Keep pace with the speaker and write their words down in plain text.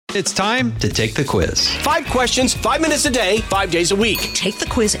It's time to take the quiz. 5 questions, 5 minutes a day, 5 days a week. Take the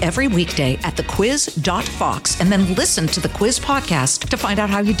quiz every weekday at thequiz.fox and then listen to the quiz podcast to find out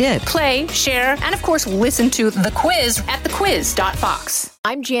how you did. Play, share, and of course, listen to The Quiz at thequiz.fox.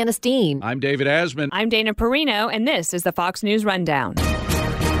 I'm Janice Dean. I'm David Asman. I'm Dana Perino, and this is the Fox News Rundown.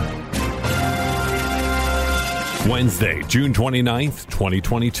 Wednesday, June 29th,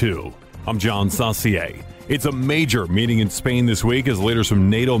 2022. I'm John Saucier. It's a major meeting in Spain this week as leaders from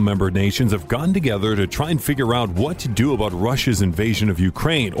NATO member nations have gotten together to try and figure out what to do about Russia's invasion of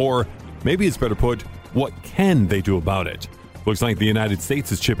Ukraine, or maybe it's better put, what can they do about it? Looks like the United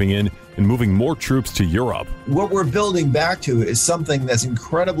States is chipping in and moving more troops to Europe. What we're building back to is something that's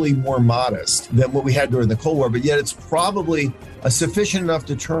incredibly more modest than what we had during the Cold War, but yet it's probably a sufficient enough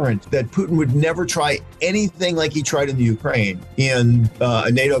deterrent that Putin would never try anything like he tried in the Ukraine in a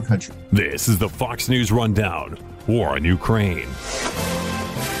NATO country. This is the Fox News Rundown. War in Ukraine.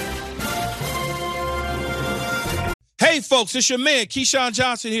 Hey, folks, it's your man, Keyshawn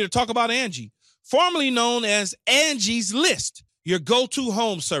Johnson, here to talk about Angie, formerly known as Angie's List, your go-to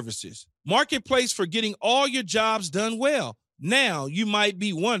home services marketplace for getting all your jobs done well. Now, you might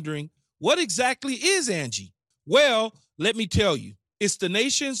be wondering, what exactly is Angie? Well, let me tell you, it's the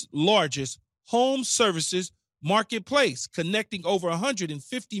nation's largest home services marketplace, connecting over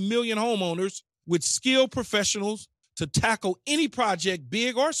 150 million homeowners with skilled professionals to tackle any project,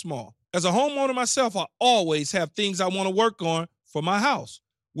 big or small. As a homeowner myself, I always have things I want to work on for my house,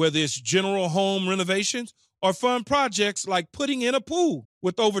 whether it's general home renovations or fun projects like putting in a pool.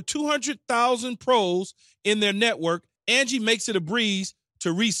 With over 200,000 pros in their network, Angie makes it a breeze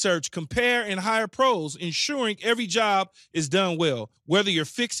to research, compare, and hire pros, ensuring every job is done well. Whether you're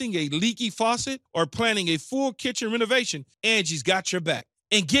fixing a leaky faucet or planning a full kitchen renovation, Angie's got your back.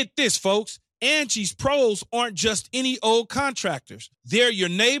 And get this, folks, Angie's pros aren't just any old contractors. They're your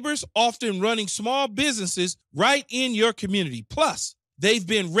neighbors, often running small businesses right in your community. Plus, they've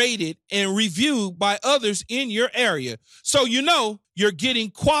been rated and reviewed by others in your area, so you know you're getting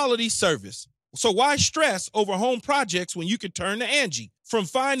quality service. So why stress over home projects when you can turn to Angie? From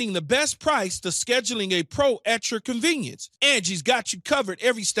finding the best price to scheduling a pro at your convenience, Angie's got you covered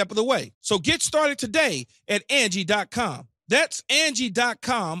every step of the way. So get started today at Angie.com. That's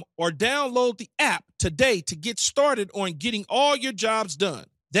Angie.com, or download the app today to get started on getting all your jobs done.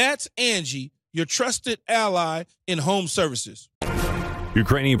 That's Angie, your trusted ally in home services.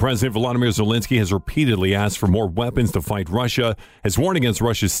 Ukrainian President Volodymyr Zelensky has repeatedly asked for more weapons to fight Russia, has warned against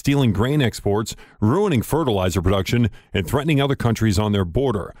Russia's stealing grain exports, ruining fertilizer production, and threatening other countries on their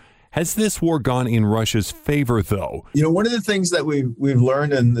border. Has this war gone in Russia's favor, though? You know, one of the things that we've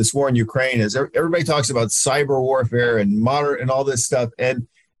learned in this war in Ukraine is everybody talks about cyber warfare and modern and all this stuff. And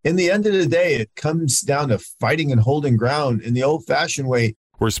in the end of the day, it comes down to fighting and holding ground in the old-fashioned way.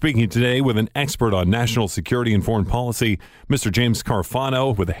 We're speaking today with an expert on national security and foreign policy, Mr. James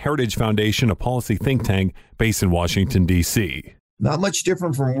Carfano with the Heritage Foundation, a policy think tank based in Washington, D.C. Not much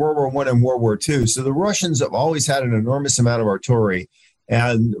different from World War I and World War II. So the Russians have always had an enormous amount of artillery.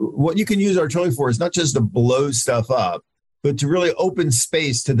 And what you can use artillery for is not just to blow stuff up, but to really open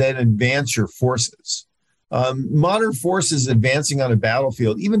space to then advance your forces. Modern forces advancing on a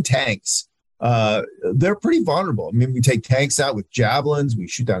battlefield, even tanks, they're pretty vulnerable. I mean, we take tanks out with javelins, we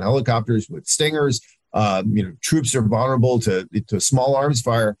shoot down helicopters with stingers. Troops are vulnerable to small arms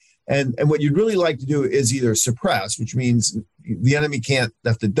fire. And what you'd really like to do is either suppress, which means the enemy can't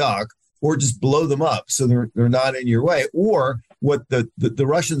have to duck, or just blow them up so they're not in your way. Or what the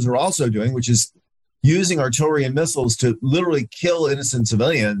Russians are also doing, which is using artillery and missiles to literally kill innocent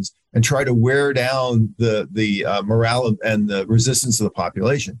civilians and try to wear down the morale and the resistance of the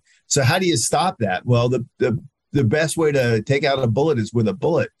population. So how do you stop that? Well, the best way to take out a bullet is with a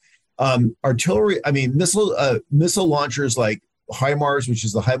bullet. Missile launchers like HIMARS, which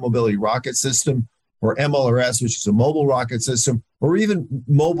is the High Mobility Rocket System, or MLRS, which is a mobile rocket system, or even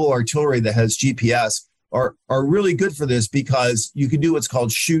mobile artillery that has GPS, are really good for this because you can do what's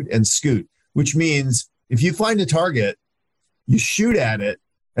called shoot and scoot, which means if you find a target, you shoot at it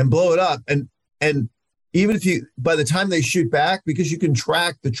and blow it up. And even if by the time they shoot back, because you can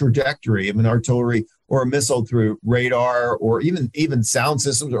track the trajectory of an artillery or a missile through radar or even sound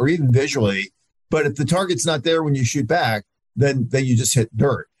systems or even visually, but if the target's not there when you shoot back, then you just hit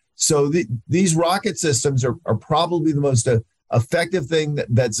dirt. So these rocket systems are probably the most effective thing that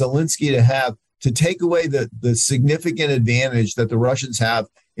Zelensky to have to take away the significant advantage that the Russians have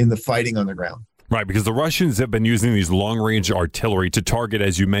in the fighting on the ground. Right, because the Russians have been using these long-range artillery to target,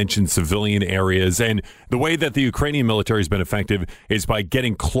 as you mentioned, civilian areas. And the way that the Ukrainian military has been effective is by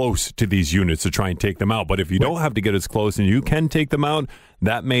getting close to these units to try and take them out. But if you don't have to get as close and you can take them out,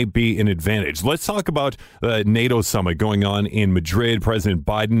 that may be an advantage. Let's talk about the NATO summit going on in Madrid. President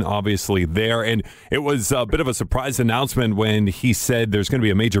Biden obviously there, and it was a bit of a surprise announcement when he said there's going to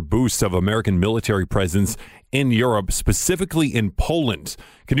be a major boost of American military presence in Europe, specifically in Poland.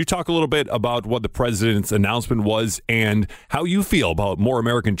 Can you talk a little bit about what the president's announcement was and how you feel about more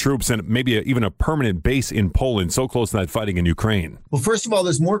American troops and maybe even a permanent base in Poland, so close to that fighting in Ukraine? Well, first of all,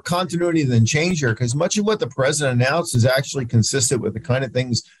 there's more continuity than change here, because much of what the president announced is actually consistent with the kind of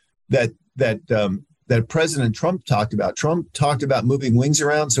things that President Trump talked about. Trump talked about moving wings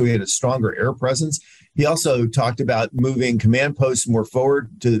around so he had a stronger air presence. He also talked about moving command posts more forward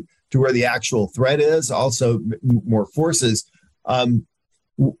to where the actual threat is, also more forces.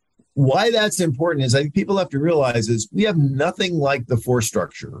 Why that's important is I think people have to realize is we have nothing like the force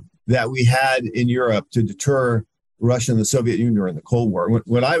structure that we had in Europe to deter Russia and the Soviet Union during the Cold War.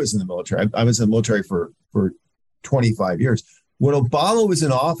 When I was in the military, I was in the military for 25 years. When Obama was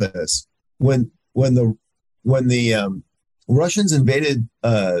in office, when the Russians invaded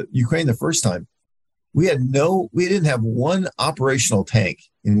Ukraine the first time, we didn't have one operational tank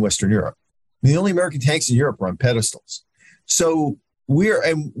in Western Europe. The only American tanks in Europe were on pedestals. So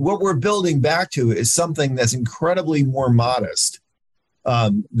what we're building back to is something that's incredibly more modest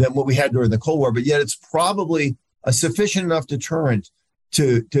than what we had during the Cold War, but yet it's probably a sufficient enough deterrent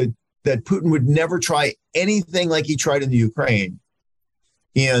to that Putin would never try anything like he tried in the Ukraine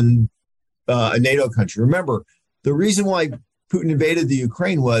in a NATO country. Remember, the reason why Putin invaded the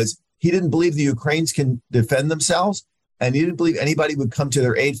Ukraine was he didn't believe the Ukrainians can defend themselves, and he didn't believe anybody would come to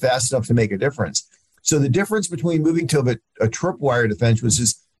their aid fast enough to make a difference. So the difference between moving to a tripwire defense was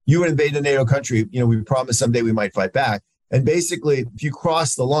just you invade a NATO country, we promise someday we might fight back. And basically, if you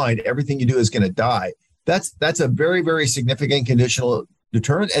cross the line, everything you do is going to die. That's a very, very significant conditional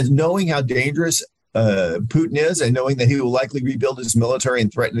deterrent. And knowing how dangerous Putin is and knowing that he will likely rebuild his military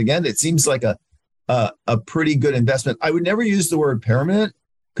and threaten again, it seems like a pretty good investment. I would never use the word permanent,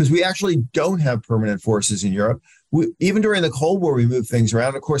 because we actually don't have permanent forces in Europe. Even during the Cold War, we moved things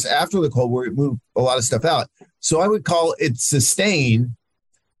around. Of course, after the Cold War, we moved a lot of stuff out. So I would call it sustained,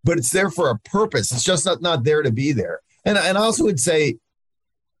 but it's there for a purpose. It's just not there to be there. And I also would say,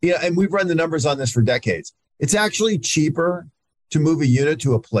 and we've run the numbers on this for decades, it's actually cheaper to move a unit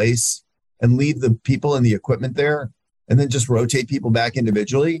to a place and leave the people and the equipment there and then just rotate people back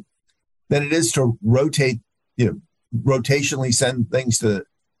individually than it is to rotationally send things to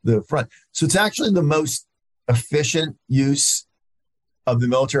the front. So it's actually the most efficient use of the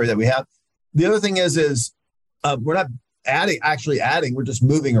military that we have. The other thing is we're not adding, we're just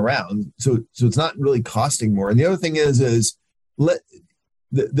moving around. So it's not really costing more. And the other thing is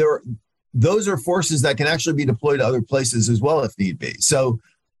those are forces that can actually be deployed to other places as well if need be. So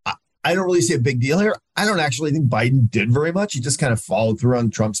I don't really see a big deal here. I don't actually think Biden did very much. He just kind of followed through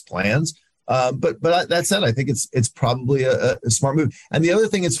on Trump's plans. But that said, I think it's probably a smart move. And the other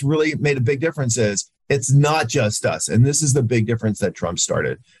thing that's really made a big difference is it's not just us. And this is the big difference that Trump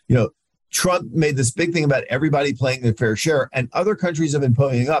started. Trump made this big thing about everybody playing their fair share, and other countries have been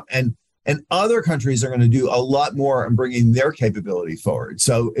ponying up, and other countries are going to do a lot more in bringing their capability forward.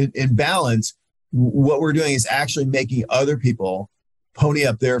 So in balance, what we're doing is actually making other people pony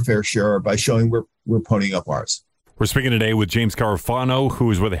up their fair share by showing we're ponying up ours. We're speaking today with James Carafano,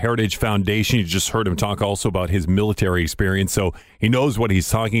 who is with the Heritage Foundation. You just heard him talk also about his military experience, so he knows what he's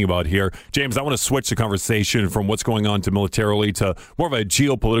talking about here. James, I want to switch the conversation from what's going on to militarily to more of a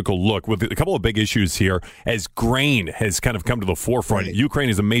geopolitical look with a couple of big issues here as grain has kind of come to the forefront. Right. Ukraine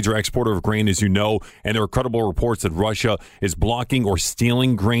is a major exporter of grain, as you know, and there are credible reports that Russia is blocking or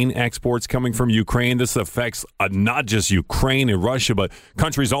stealing grain exports coming from Ukraine. This affects not just Ukraine and Russia, but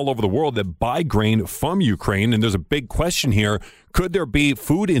countries all over the world that buy grain from Ukraine, and there's a big question here. Could there be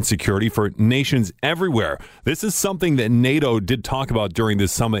food insecurity for nations everywhere? This is something that NATO did talk about during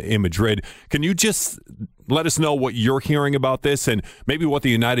this summit in Madrid. Can you just let us know what you're hearing about this and maybe what the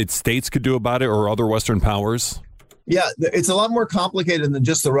United States could do about it or other Western powers? Yeah, it's a lot more complicated than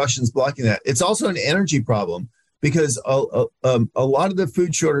just the Russians blocking that. It's also an energy problem because a lot of the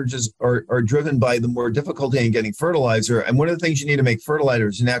food shortages are driven by the more difficulty in getting fertilizer. And one of the things you need to make fertilizer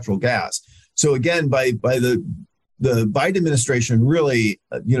is natural gas. So again, by the Biden administration really,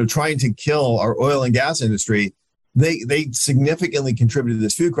 trying to kill our oil and gas industry, they significantly contributed to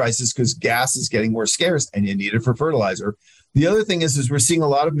this food crisis because gas is getting more scarce and you need it for fertilizer. The other thing is we're seeing a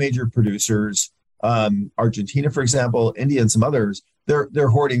lot of major producers, Argentina, for example, India, and some others, they're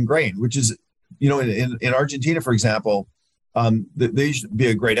hoarding grain, which is, in Argentina, for example, they used to be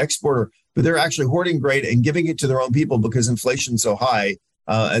a great exporter, but they're actually hoarding grain and giving it to their own people because inflation's so high,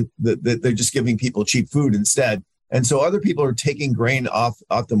 and they're just giving people cheap food instead. And so other people are taking grain off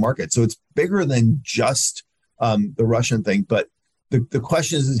the market. So it's bigger than just the Russian thing. But the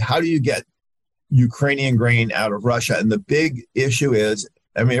question is how do you get Ukrainian grain out of Russia? And the big issue is,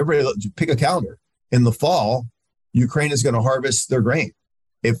 I mean, everybody pick a calendar. In the fall, Ukraine is going to harvest their grain.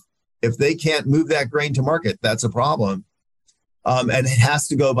 If they can't move that grain to market, that's a problem. And it has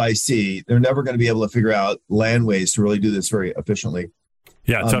to go by sea. They're never going to be able to figure out land ways to really do this very efficiently.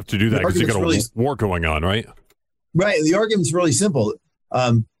 Yeah, it's tough to do that because you got a war going on, right? Right. The argument's really simple.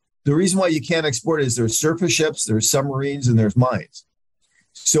 The reason why you can't export is there's surface ships, there's submarines, and there's mines.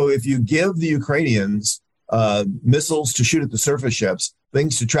 So if you give the Ukrainians missiles to shoot at the surface ships,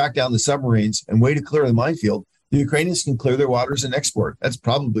 things to track down the submarines, and way to clear the minefield, the Ukrainians can clear their waters and export. That's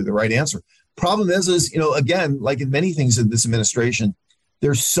probably the right answer. Problem is, again, like in many things in this administration, they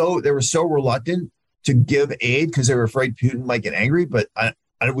were so reluctant to give aid because they were afraid Putin might get angry, which I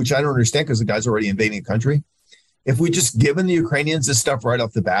don't understand because the guy's already invading a country. If we just given the Ukrainians this stuff right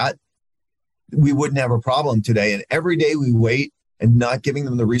off the bat, we wouldn't have a problem today. And every day we wait and not giving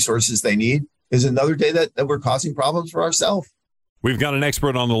them the resources they need is another day that we're causing problems for ourselves. We've got an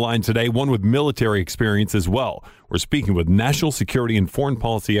expert on the line today, one with military experience as well. We're speaking with national security and foreign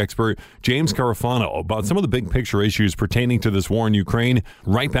policy expert James Carafano about some of the big picture issues pertaining to this war in Ukraine.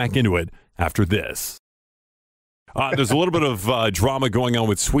 Right back into it after this. There's a little bit of drama going on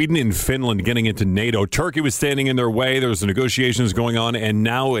with Sweden and Finland getting into NATO. Turkey was standing in their way. There's negotiations going on, and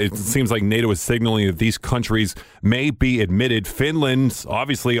now it seems like NATO is signaling that these countries may be admitted. Finland's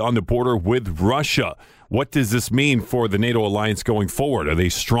obviously on the border with Russia. What does this mean for the NATO alliance going forward? Are they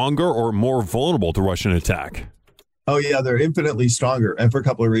stronger or more vulnerable to Russian attack? Oh, yeah, they're infinitely stronger, and for a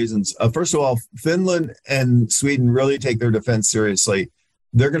couple of reasons. First of all, Finland and Sweden really take their defense seriously.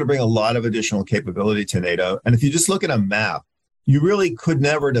 They're going to bring a lot of additional capability to NATO. And if you just look at a map, you really could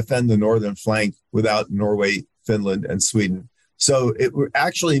never defend the northern flank without Norway, Finland, and Sweden. So we're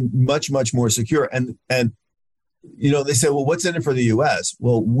actually much, much more secure. And they say, well, what's in it for the U.S.?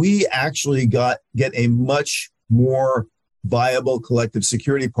 Well, we actually get a much more viable collective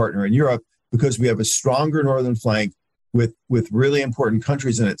security partner in Europe because we have a stronger northern flank with really important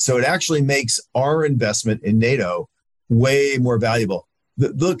countries in it. So it actually makes our investment in NATO way more valuable.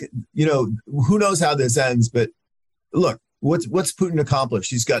 Look, who knows how this ends, but look, what's Putin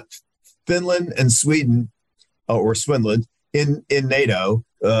accomplished? He's got Finland and Sweden, or Swinland, in NATO.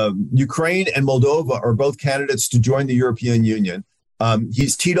 Ukraine and Moldova are both candidates to join the European Union.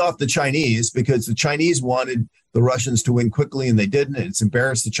 He's teed off the Chinese because the Chinese wanted the Russians to win quickly, and they didn't. And it's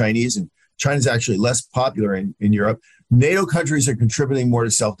embarrassed the Chinese, and China's actually less popular in Europe. NATO countries are contributing more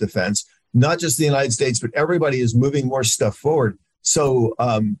to self-defense, not just the United States, but everybody is moving more stuff forward. So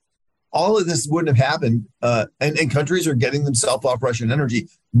all of this wouldn't have happened, and countries are getting themselves off Russian energy.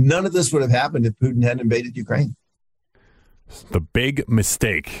 None of this would have happened if Putin hadn't invaded Ukraine. The big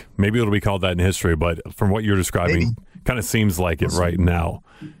mistake. Maybe it'll be called that in history, but from what you're describing, kind of seems like it right now.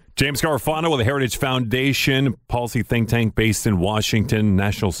 James Carafano with the Heritage Foundation, policy think tank based in Washington,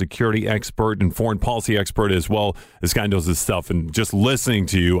 national security expert and foreign policy expert as well. This guy knows his stuff, and just listening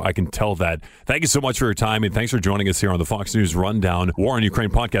to you, I can tell that. Thank you so much for your time, and thanks for joining us here on the Fox News Rundown War in Ukraine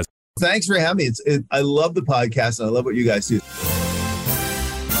podcast. Thanks for having me. I love the podcast, and I love what you guys do.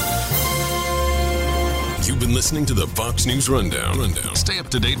 You've been listening to the Fox News Rundown. Stay up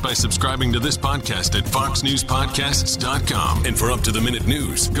to date by subscribing to this podcast at foxnewspodcasts.com. And for up-to-the-minute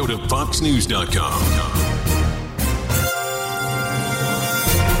news, go to foxnews.com.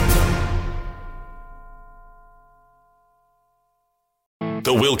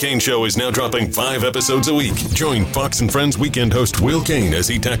 The Will Cain Show is now dropping 5 episodes a week. Join Fox & Friends weekend host Will Cain as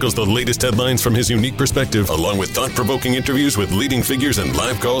he tackles the latest headlines from his unique perspective, along with thought-provoking interviews with leading figures and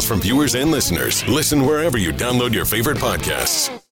live calls from viewers and listeners. Listen wherever you download your favorite podcasts.